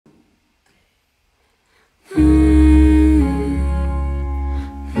An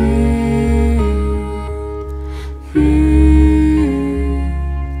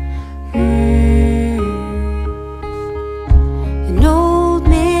old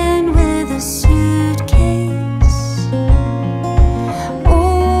man with a suitcase,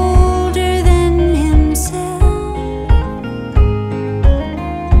 older than himself,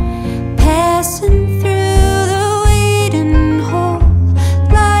 passing through the waiting hall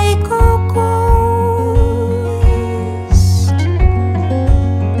like a ghost.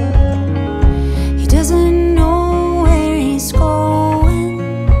 He doesn't know where he's going.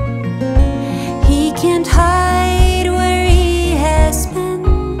 He can't hide where he has been.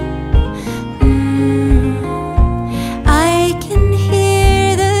 I can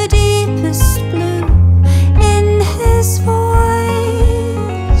hear the deepest blue in his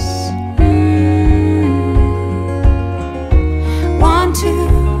voice. 1, 2,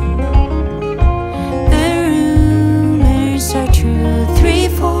 the rumors are true. 3,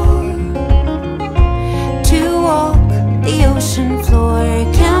 4, to walk the ocean floor.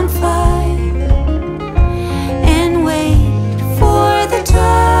 Count 5 and wait for the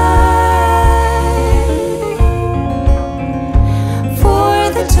tide. For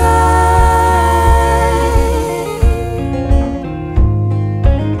the tide.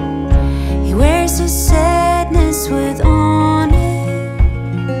 He wears his sadness with honor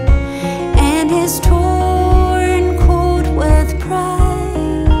and his torn coat with pride.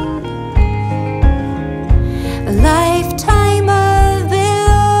 A lifetime of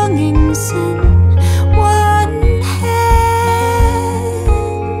belongings in one hand.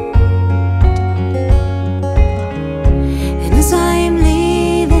 And as I'm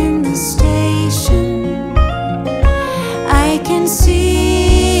leaving the station, I can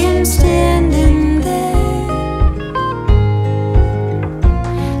see him standing there,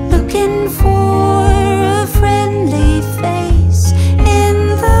 looking for a friendly face in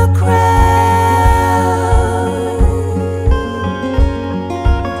the crowd.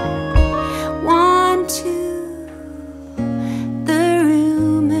 1, 2, the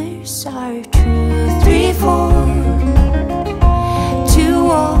rumors are true. 3, 4, to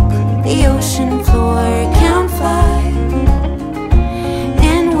walk the ocean floor.